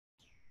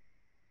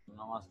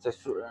Namaste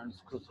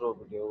students, Khusro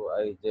video.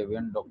 I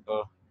JV'n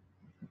Dr.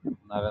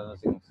 Narendra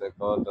Singh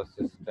Shekhawat,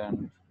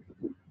 Assistant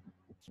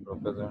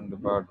Professor in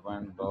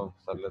Department of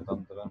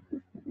Tantra,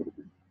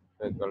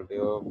 Faculty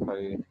of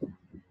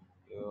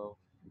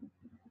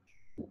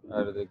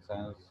Ayurvedic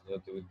Science,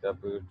 Jayoti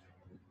Vidyapeeth,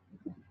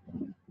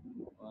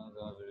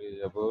 University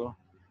Jaipur.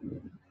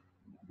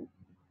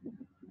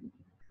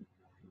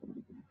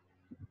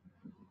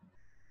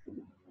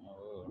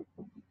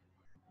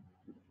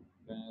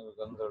 Clinical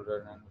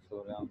Consultant and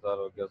Suryan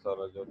Sarokya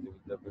Sala Jyoti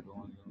Vidyapeeth,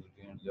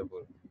 University in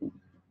Jaipur.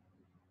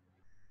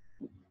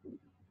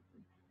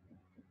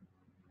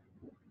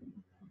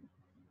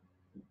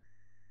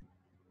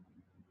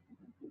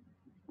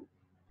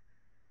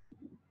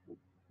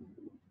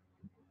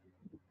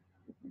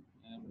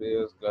 In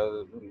previous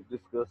classes, we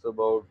discuss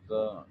about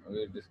the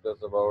we discuss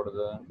about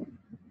the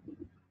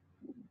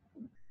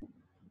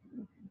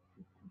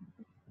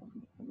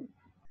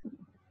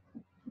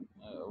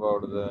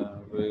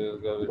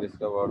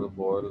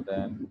boil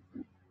then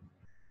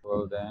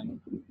well then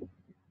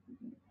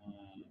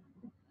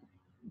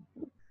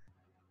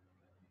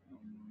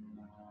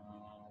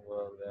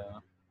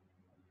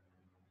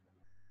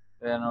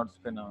Raynaud's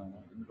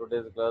phenomenon. In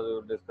today's class, we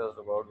will discuss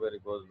about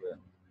varicose vein.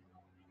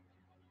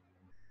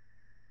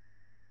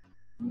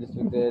 In this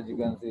picture, as you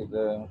can see,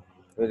 the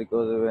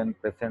varicose vein,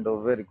 patient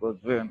of varicose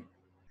vein.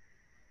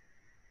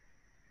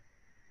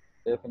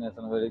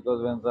 Definition: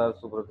 varicose veins are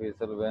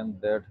superficial veins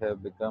that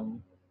have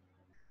become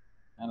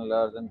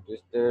enlarged and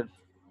twisted,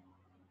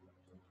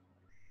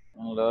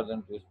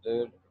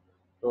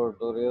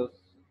 tortuous,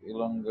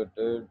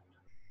 elongated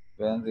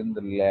veins in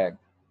the leg.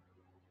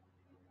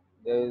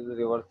 There is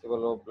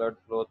reversible of blood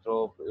flow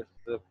through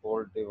its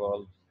faulty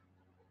valves.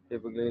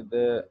 Typically,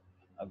 they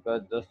occur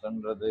just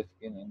under the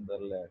skin in the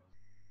leg.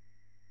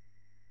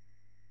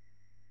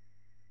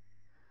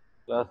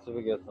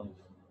 Classifications: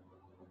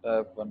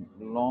 Type 1: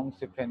 long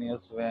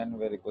siphoneous vein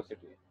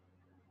varicosity.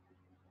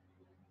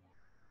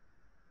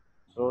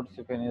 Short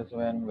siphoneous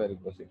vein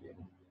varicosity.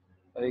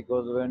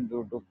 Varicose vein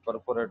due to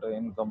perforator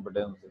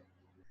incompetency.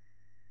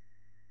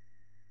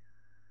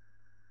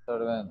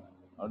 Third vein: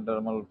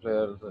 dermal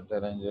flares,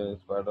 telangial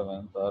spider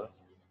veins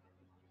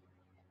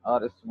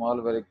are small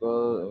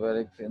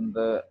varics in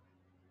the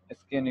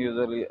skin,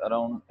 usually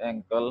around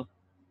ankle,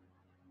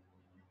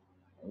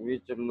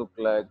 which look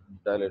like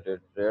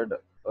dilated red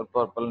or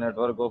purple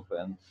network of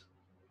veins.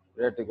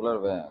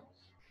 Reticular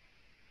veins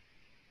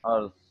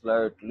are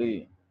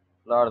slightly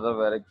larger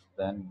varics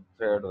than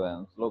thread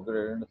veins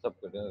located in the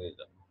subcutaneous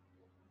region.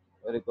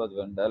 Varicose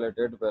vein,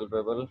 dilated,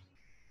 palpable,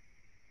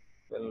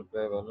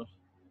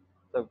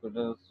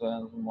 subcutaneous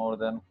veins more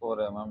than 4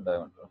 mm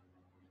diameter.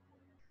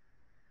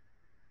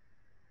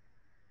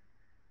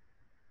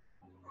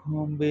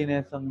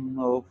 Combination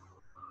of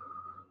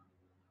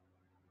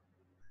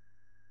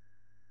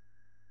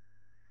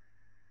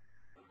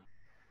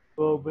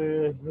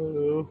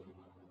combination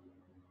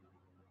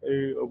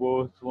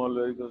about small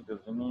varicose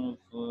difference,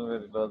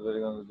 very large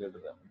varicose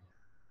greater than.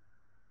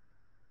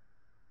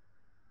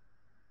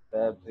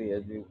 Tab 3,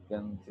 as you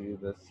can see,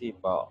 the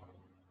SEEP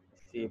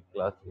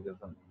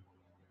classification.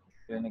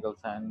 Clinical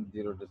sign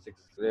 0 to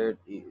 6 grade,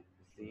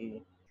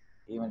 C,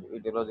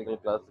 etiological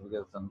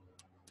classification,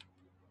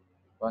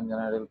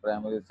 congenital,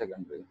 primary,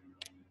 secondary,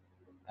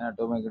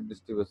 anatomic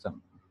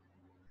distribution.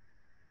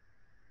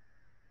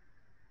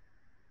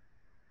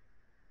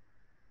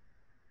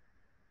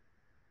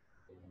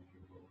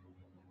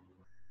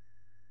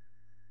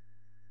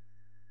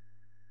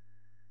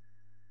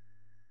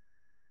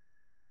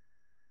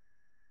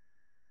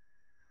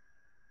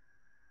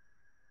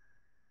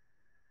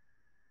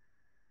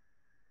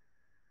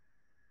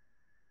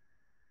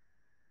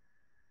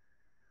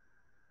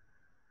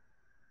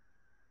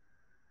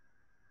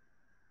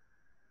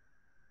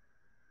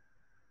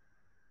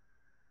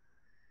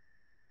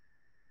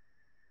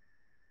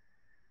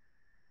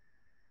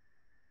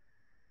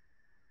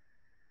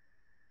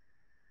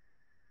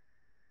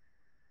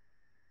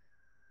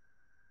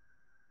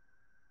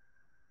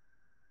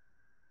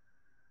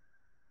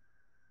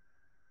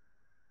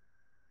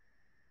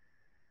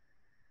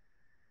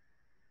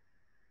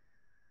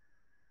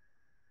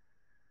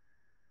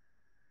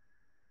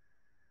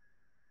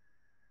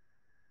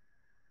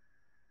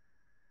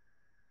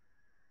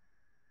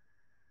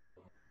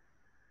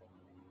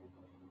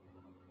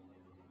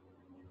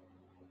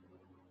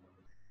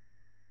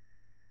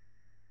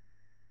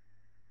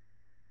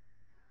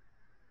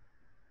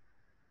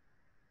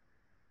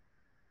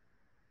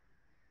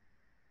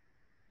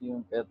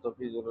 Even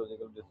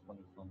pathophysiological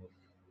dysfunctions.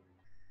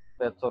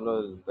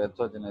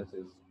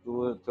 Pathogenesis.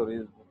 Two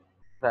theories,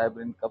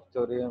 fibrin cup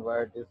theory and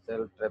white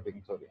cell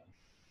trapping theory.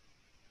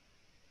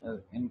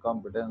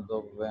 Incompetence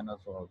of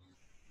venous walls.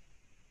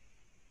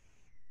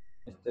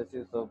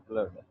 Stasis of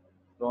blood.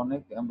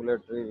 Chronic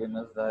ambulatory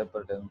venous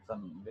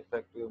hypertension.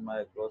 Defective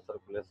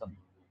microcirculation.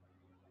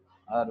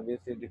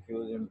 RBC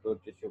diffuse into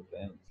tissue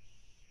planes.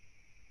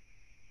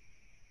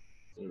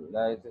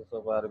 Lysis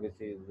of RBC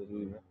is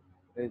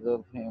release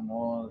of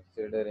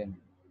hemosiderin.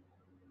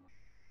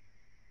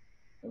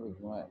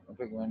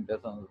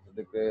 pigmentation,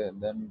 decay,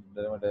 then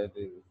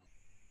dermatitis,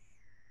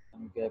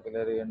 and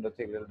capillary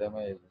endothelial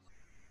damage,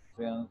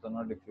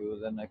 not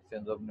diffuse and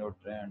exchange of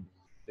nutrients,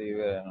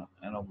 severe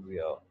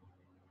anorexia,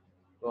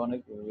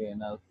 chronic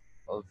venous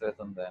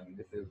ulceration. Then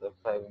this is the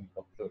five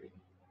income story.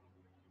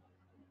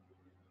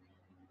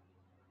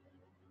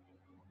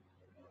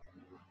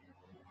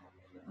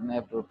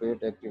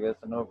 Inappropriate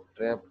activation of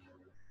trapped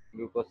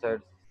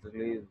leukocytes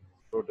release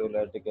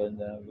proteolytic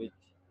enzyme which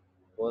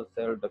cause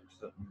cell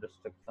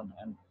destruction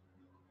and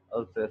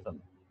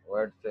ulceration.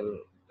 White cell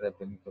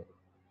trapping.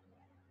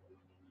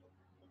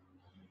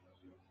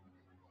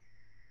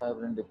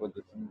 Fibrin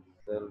deposition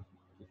cell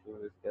tissue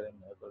is carrying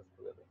efforts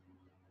together.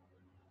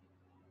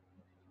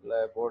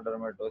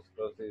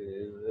 Lipodermatosclerosis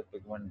is a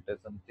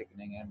pigmentation,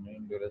 thickening, and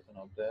induration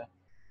of the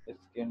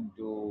skin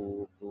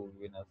due to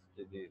venous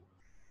disease.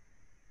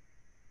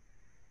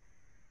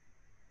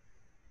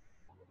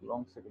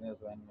 Long sickness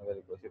when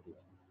varicosity.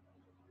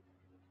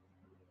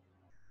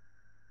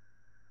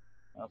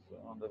 Also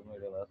on the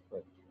middle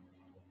aspect.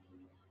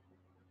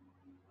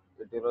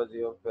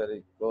 Etiology of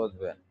varicose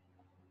vein.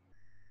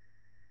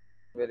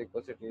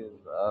 Varicosities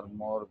are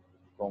more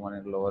common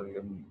in lower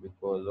limb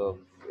because of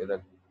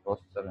erect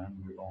posture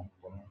and long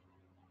colon.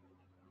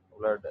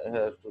 Blood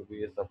has to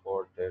be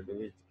supported,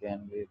 which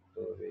can lead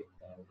to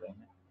weakness and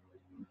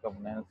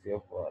incompetency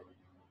of all.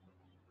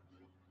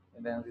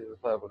 Incidence is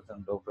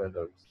 5% of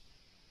adults.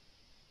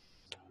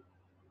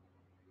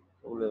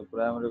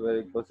 Primary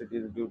varicosity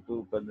is due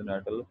to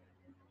congenital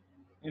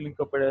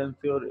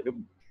incompetency or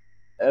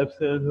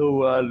absence of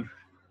valve,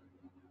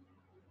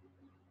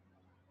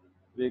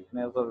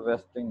 weakness or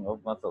wasting of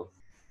muscles,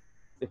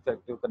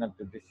 defective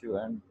connective tissue,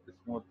 and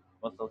smooth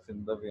muscles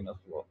in the venous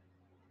wall.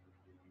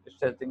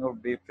 Stretching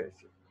of deep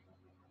fascia.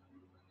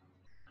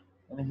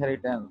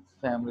 Inheritance,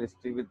 family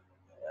history with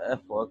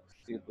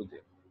FOXC2J.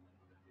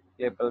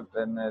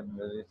 Capel-Trenet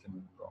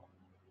syndrome.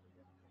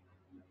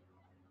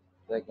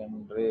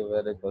 Secondary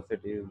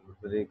varicosity is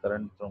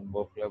recurrent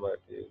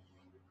thrombophlebitis.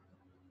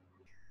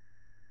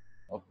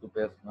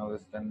 Occupational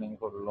standing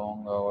for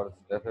long hours,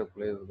 traffic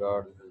police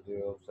guards,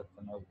 severe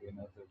obstruction of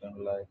venous return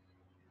like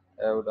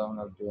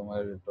abdominal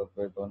tumor,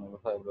 erythroperitoneal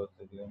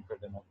fibrosis,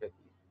 lymphadenopathy.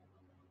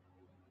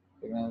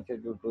 Pregnancy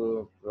due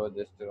to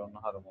progesterone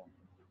hormone.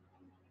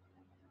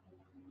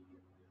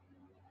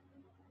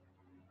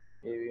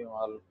 AV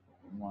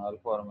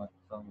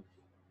malformations,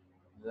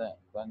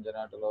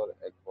 congenital or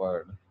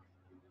acquired.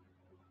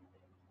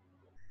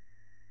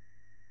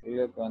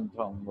 Iliac vein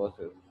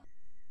thrombosis.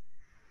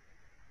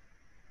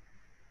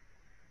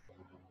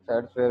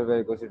 Sites where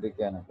varicosity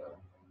can occur.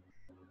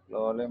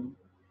 Lower limb,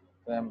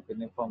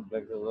 piniform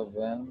plexus of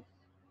veins,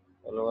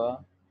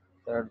 vulva,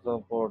 sites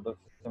of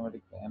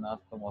portosystematic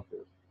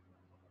anastomosis.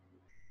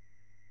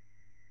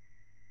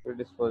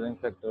 Predisposing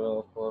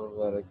factor for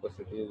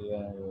varicosity is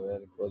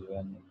varicose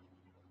vein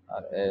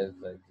are age,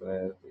 sex,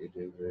 race, it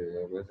is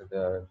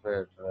obesity,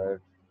 fat, right,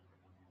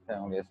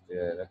 family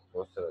history,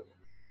 exposure.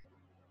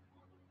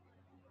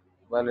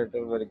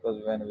 Bilateral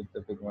varicose vein with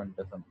the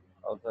pigmentation,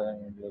 also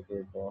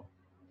indicated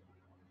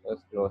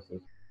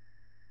sclerosis.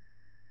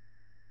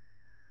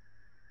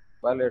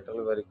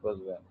 Bilateral varicose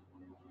vein.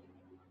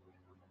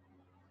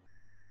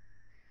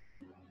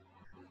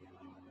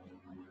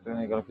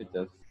 Clinical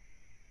features.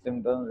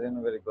 Symptoms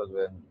in varicose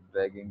vein: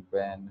 dragging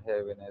pain,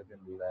 heaviness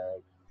in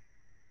legs,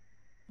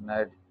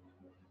 night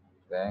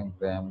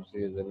cramps,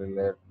 usually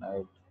late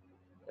night,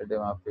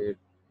 edema feet,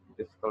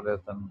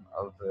 discoloration,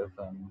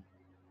 ulceration.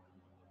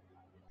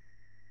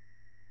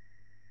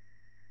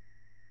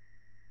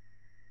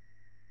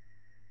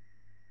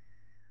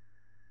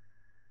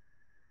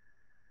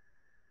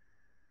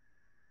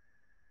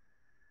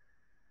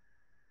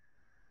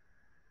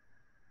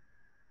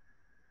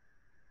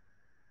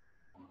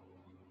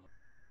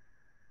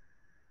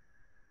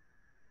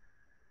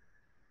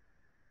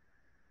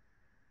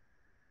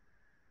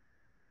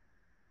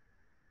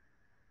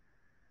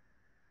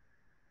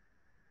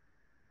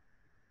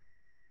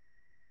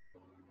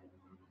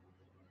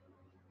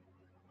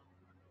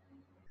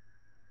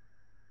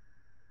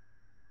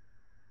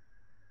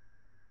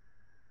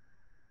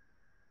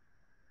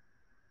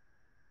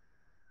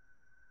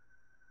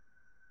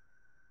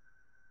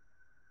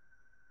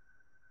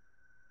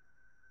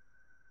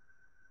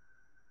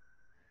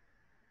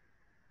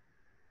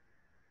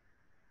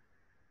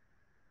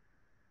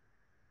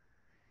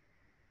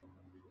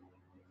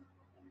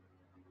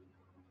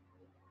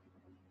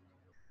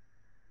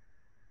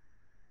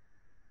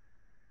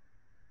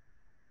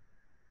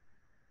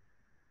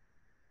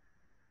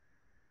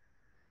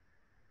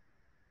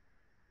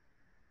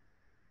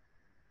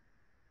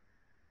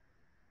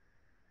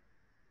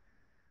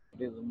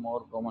 It is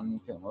more common in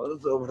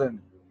females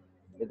often.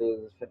 It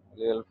is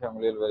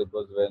familial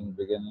varicose vein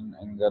begin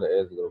in younger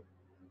age group,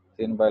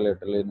 seen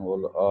bilaterally in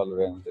all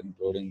veins,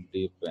 including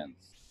deep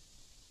veins.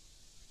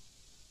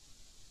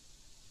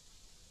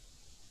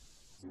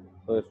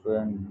 So,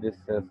 student, this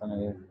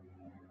session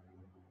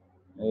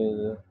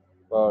is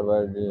powered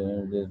by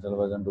digital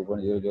version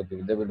 2.0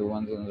 Jyoti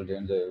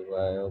Vidyapeeth.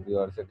 I hope you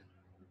are set.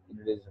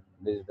 in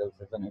digital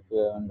session. If you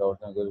have any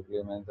doubts, and queries,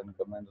 please mention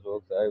comments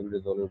box. I will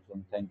resolve it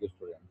soon. Thank you,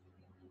 students.